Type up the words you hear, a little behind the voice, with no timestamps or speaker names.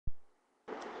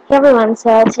Hey everyone,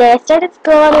 so today I started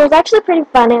school and it was actually pretty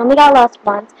fun. I only got lost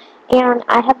once, and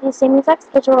I have the same exact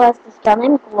schedule as this girl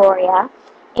named Gloria.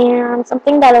 And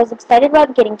something that I was excited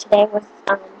about getting today was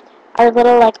our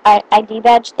little ID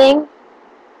badge thing,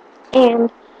 and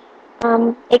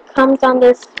it comes on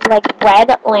this red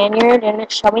lanyard, and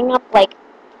it's showing up like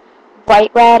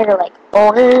bright red or like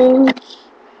orange.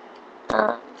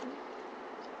 Um,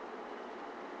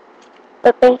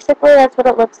 but basically that's what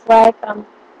it looks like.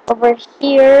 Over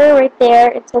here, right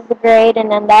there, it says the grade, and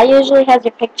then that usually has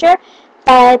your picture,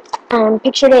 but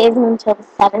picture day isn't until the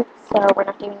 7th, so we're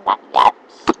not doing that yet.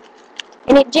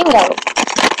 And it jingles.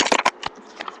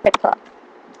 It's pretty cool.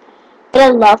 But I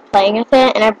love playing with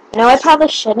it, and I know I probably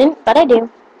shouldn't, but I do.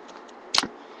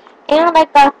 And I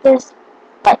got this,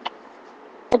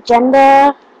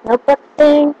 agenda notebook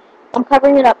thing. I'm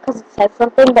covering it up because it says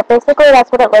something, but basically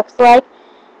that's what it looks like.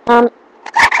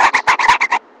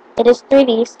 It is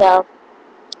 3D, so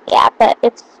yeah, but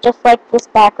it's just like this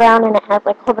background, and it has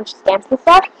like a whole bunch of stamps and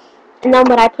stuff. And then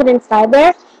what I put inside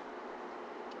there,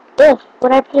 was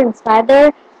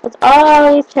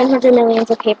all these 10 millions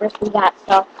of papers we got.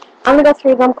 So I'm gonna go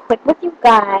through them quick with you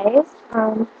guys.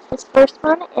 This first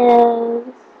one is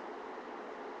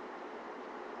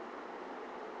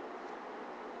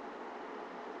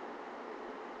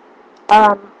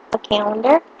a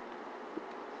calendar.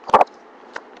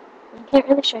 I can't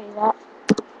really show you that.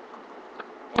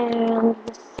 And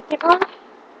the second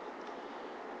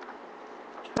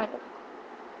one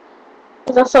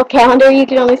is also a calendar. You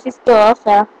can only see school,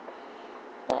 so.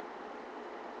 But,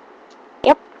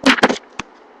 yep.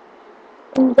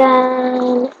 And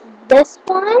then this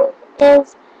one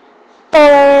is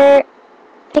for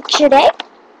picture day.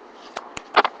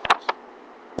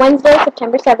 Wednesday,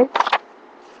 September 7th.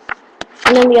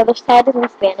 And then the other side is in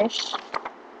Spanish.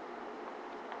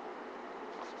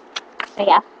 So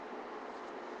yeah.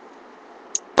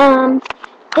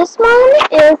 This one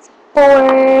is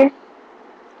for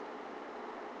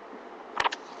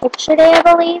picture day, I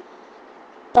believe.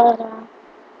 But,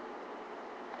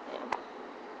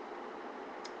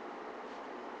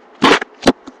 yeah.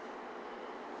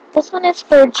 This one is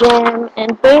for gym,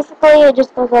 and basically it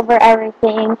just goes over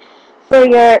everything for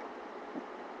your,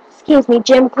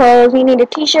 gym clothes. You need a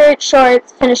t-shirt,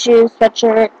 shorts, tennis shoes,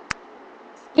 sweatshirt,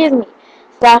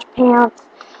 slash pants,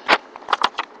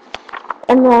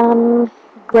 and then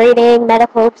grading,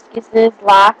 medical excuses,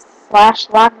 locks, slash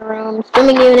locker room,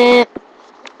 swimming unit,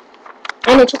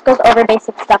 and it just goes over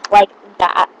basic stuff like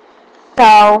that.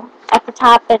 So, at the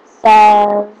top it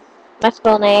says my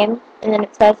school name, and then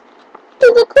it says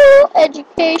physical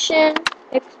education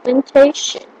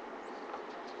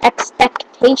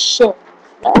expectations.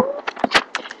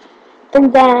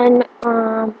 And then,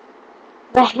 I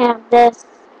have this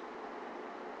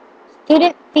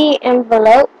student fee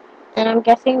envelope, and I'm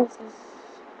guessing this is,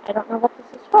 I don't know what this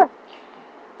is for,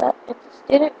 but it's a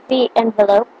student fee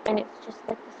envelope, and it's just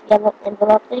like this yellow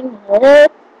envelope thing.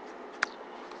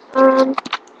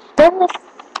 Then this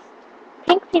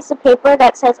pink piece of paper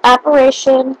that says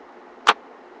operation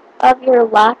of your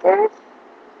locker.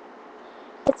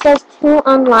 It says to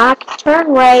unlock,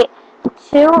 turn right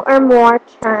 2 or more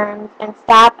turns and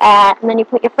stop at, and then you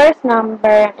put your first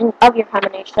number of your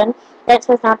combination. Then it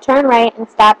says now turn right and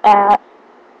stop at,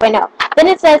 wait no. Then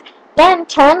it says, then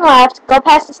turn left, go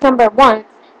past this number once,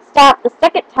 stop the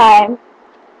second time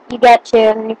you get to,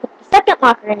 and then you put the second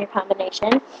locker in your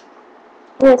combination.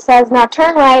 And it says, now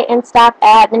turn right and stop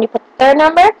at, then you put the third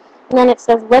number, and then it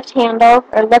says lift handle,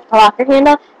 or lift locker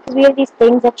handle, because we have these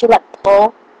things that you let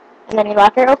pull, and then your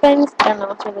locker opens. I don't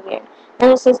know, it's really weird.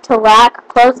 Then it says to lock,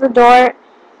 close the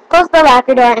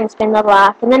locker door, and spin the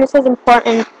lock. And then it says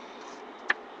important,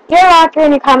 your locker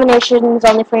and your combination is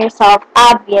only for yourself,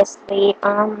 obviously.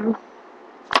 Your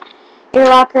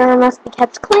locker must be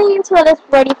kept clean so that it's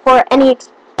ready for any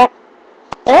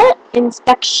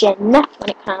inspection when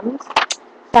it comes.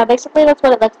 So basically that's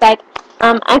what it looks like.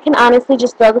 I can honestly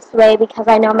just throw this away because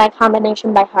I know my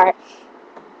combination by heart.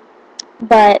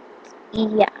 But,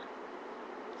 yeah.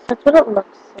 That's what it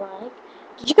looks like.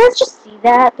 Did you guys just see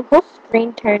that? The whole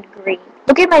screen turned green.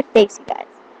 Look at my face, you guys.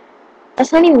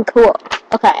 That's not even cool.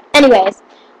 Okay, anyways.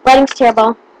 Lighting's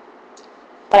terrible.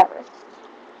 Whatever.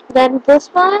 Then this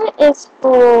one is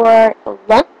for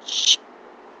lunch.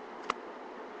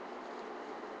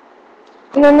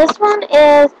 And then this one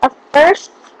is a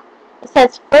first, it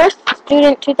says first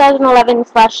student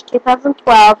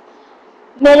 2011/2012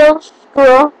 middle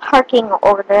school parking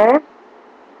order.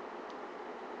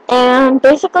 And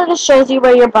basically this shows you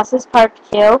where your bus is parked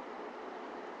too.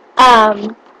 I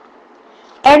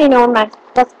already know where my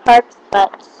bus parks,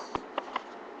 but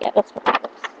yeah, that's what it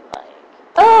looks like.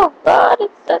 Oh,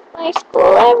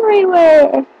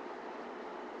 everywhere.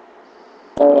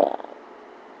 So yeah.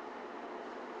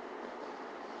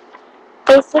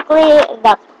 Basically,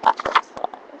 that's what that looks like.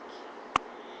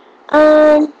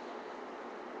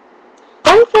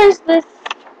 Then there's this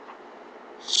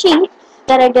sheet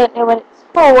that I don't know what it's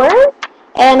for,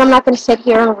 and I'm not going to sit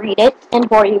here and read it and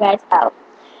bore you guys out.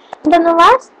 And then the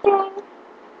last thing,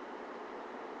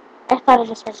 I thought I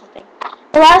just heard something.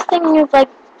 The last thing is like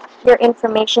your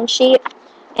information sheet,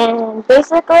 and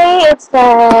basically it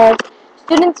says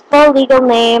student's full legal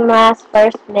name, last,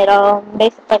 first, middle,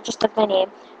 basically just like my name.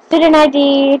 Student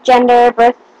ID, gender,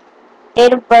 birth,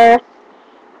 date of birth,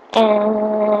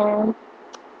 and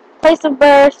place of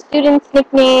birth, student's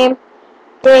nickname,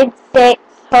 grade 6,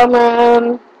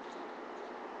 homeroom.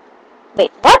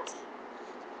 Wait, what?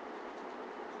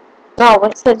 No,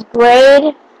 it says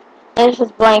grade, and it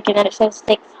says blank, and then it says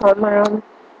 6, homeroom.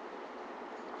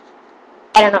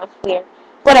 I don't know, it's weird.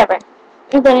 Whatever.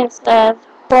 And then it says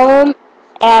home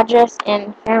address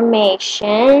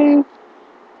information.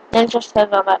 Then it just says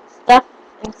all that stuff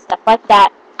and stuff like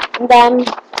that. And then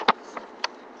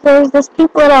there's this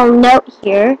pink little note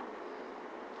here.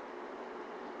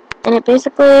 And it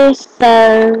basically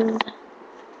says,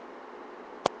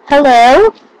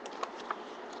 hello,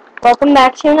 welcome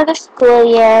back to another school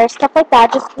year, stuff like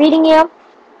that. Just greeting you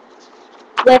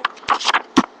with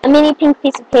a mini pink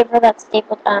piece of paper that's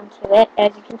stapled onto it.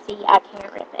 As you can see, I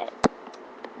can't rip it.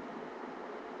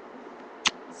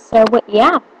 So,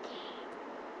 yeah.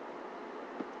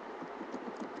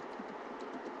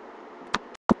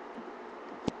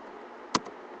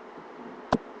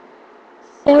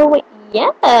 So,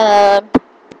 yeah.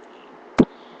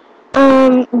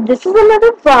 This is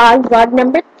another vlog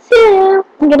number 2.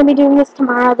 I'm going to be doing this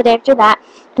tomorrow, the day after that.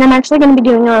 And I'm actually going to be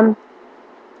doing,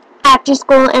 after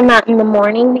school and not in the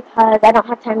morning because I don't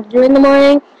have time to do it in the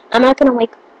morning. I'm not going to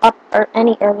wake up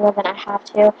any earlier than I have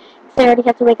to. So I already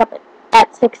have to wake up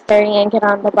at 6:30 and get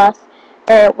on the bus,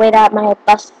 or wait at my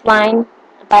bus line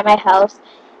by my house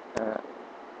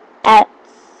at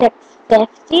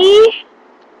 6:50.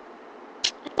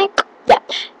 I think, yeah,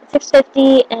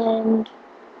 6:50, and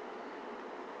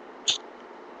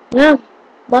yeah,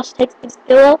 bus takes me to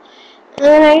school.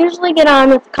 And I usually get on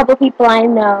with a couple people I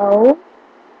know.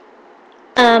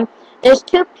 There's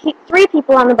 3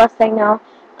 people on the bus I know.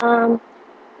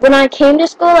 When I came to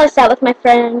school, I sat with my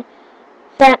friend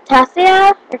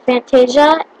Fantasia,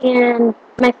 and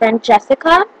my friend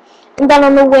Jessica. And then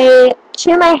on the way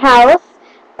to my house,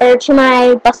 or to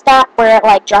my bus stop where it,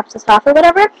 like, drops us off or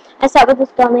whatever, I sat with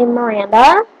this girl named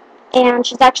Miranda. And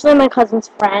she's actually my cousin's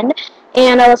friend.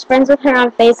 And I was friends with her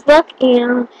on Facebook,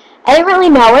 and I didn't really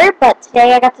know her, but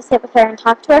today I got to sit with her and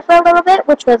talk to her for a little bit,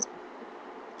 which was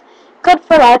good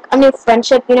for, like, a new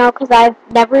friendship, you know, because I've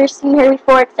never seen her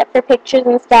before except for pictures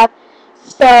and stuff.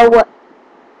 So,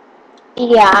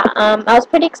 yeah, I was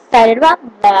pretty excited about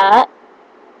that.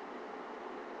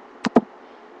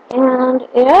 And,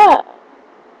 yeah.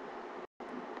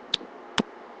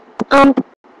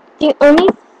 The only,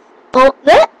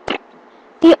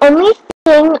 the only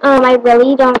thing, I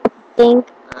really don't think,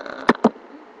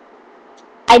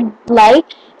 I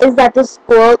like is that the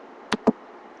school,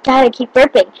 God, I keep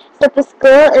burping, that the school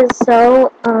is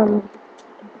so,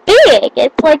 big.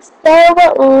 It's, like, so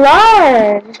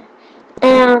large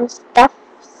and stuff,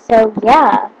 so,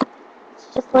 yeah.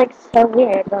 It's just, like, so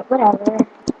weird, but whatever.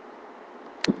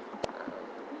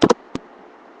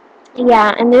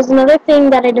 Yeah, and there's another thing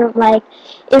that I don't like,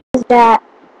 is that,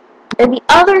 or the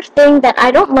other thing that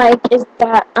I don't like is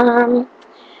that, I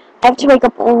have to wake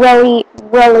up really,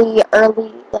 really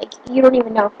early, like, you don't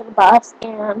even know, for the bus,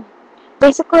 and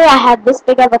basically I had this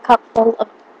big of a cup full of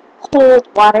cold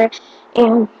water,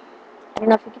 and I don't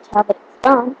know if you can tell, but it's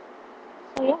gone.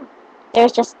 So, yeah,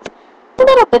 there's just a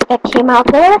little bit that came out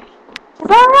there, which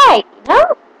is alright, you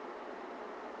know?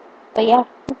 But yeah,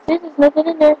 there's nothing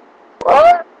in there.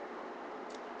 What?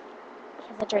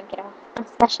 Because I drink it all. I'm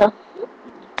special.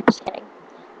 Just kidding.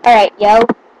 Alright, yo.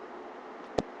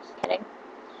 Just kidding.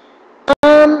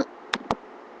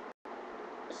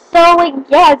 So,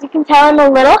 yeah, as you can tell, I'm a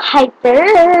little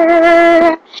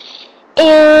hyper.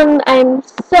 And I'm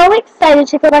so excited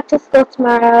to go back to school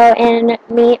tomorrow and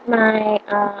meet my,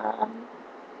 I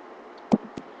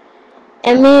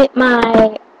don't know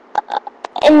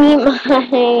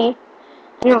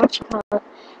what you call it,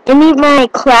 and meet my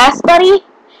class buddy,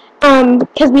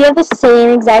 because we have the same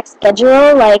exact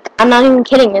schedule. Like, I'm not even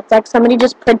kidding, it's like somebody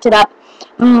just printed up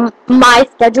my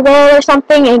schedule or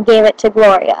something and gave it to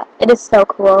Gloria. It is so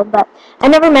cool, but I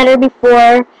never met her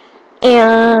before,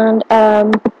 and,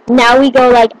 now we go,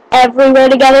 like, everywhere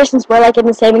together since we're, like, in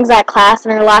the same exact class,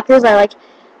 and our lockers are, like,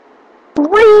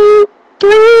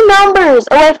 three numbers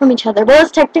away from each other. Well,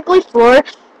 it's technically four,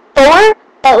 but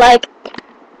like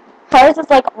hers is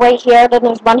like right here. Then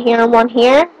there's one here and one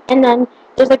here, and then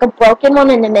there's like a broken one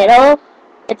in the middle.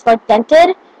 It's like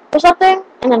dented or something,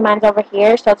 and then mine's over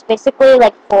here. So it's basically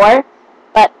like four,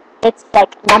 but it's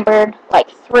like numbered like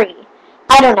three.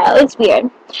 I don't know. It's weird.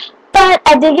 But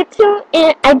I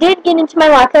did get into my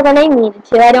locker when I needed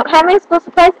to. I don't have my school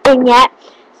supplies in yet,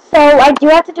 so I do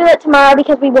have to do that tomorrow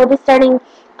because we will be starting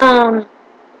our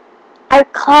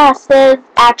classes,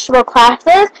 actual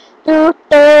classes, through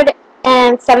 3rd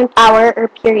and 7th hour or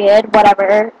period,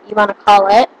 whatever you want to call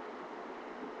it.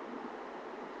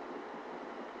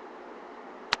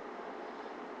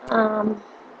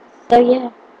 So yeah.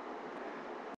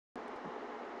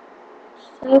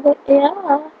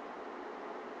 Yeah.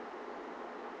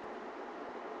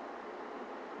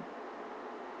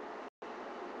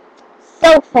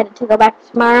 So excited to go back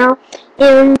tomorrow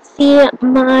and see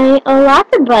my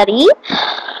locker buddy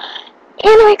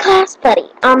and my class buddy.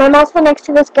 I'm also next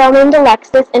to this girl named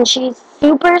Alexis, and she's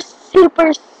super,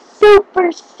 super,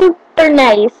 super, super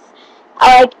nice.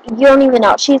 Like, you don't even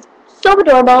know. She's so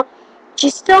adorable.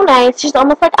 She's so nice. She's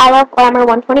almost like I Love Glamour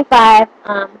 125,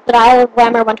 but I Love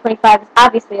Glamour 125 is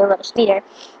obviously a little sweeter.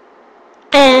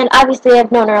 And obviously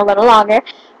I've known her a little longer.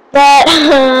 But,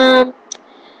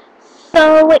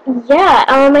 so, yeah,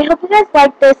 I hope you guys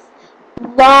like this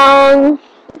long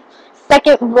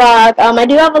second vlog. I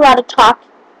do have a lot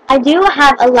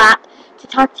to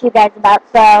talk to you guys about,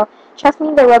 so trust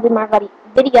me, there will be more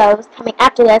videos coming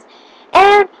after this.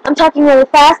 And I'm talking really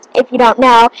fast, if you don't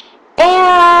know.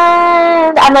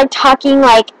 And I'm, like, talking,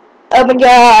 like, oh my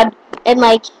god, and,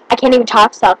 like, I can't even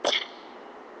talk, so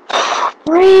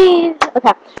breathe.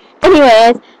 Okay.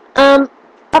 Anyways,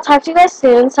 I'll talk to you guys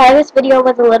soon. Sorry this video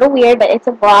was a little weird, but it's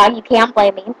a vlog. You can't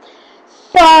blame me.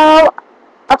 So,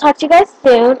 I'll talk to you guys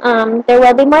soon. There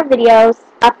will be more videos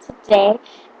up today.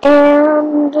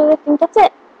 And I think that's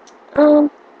it. So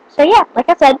yeah, like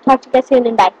I said, talk to you guys soon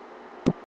and bye.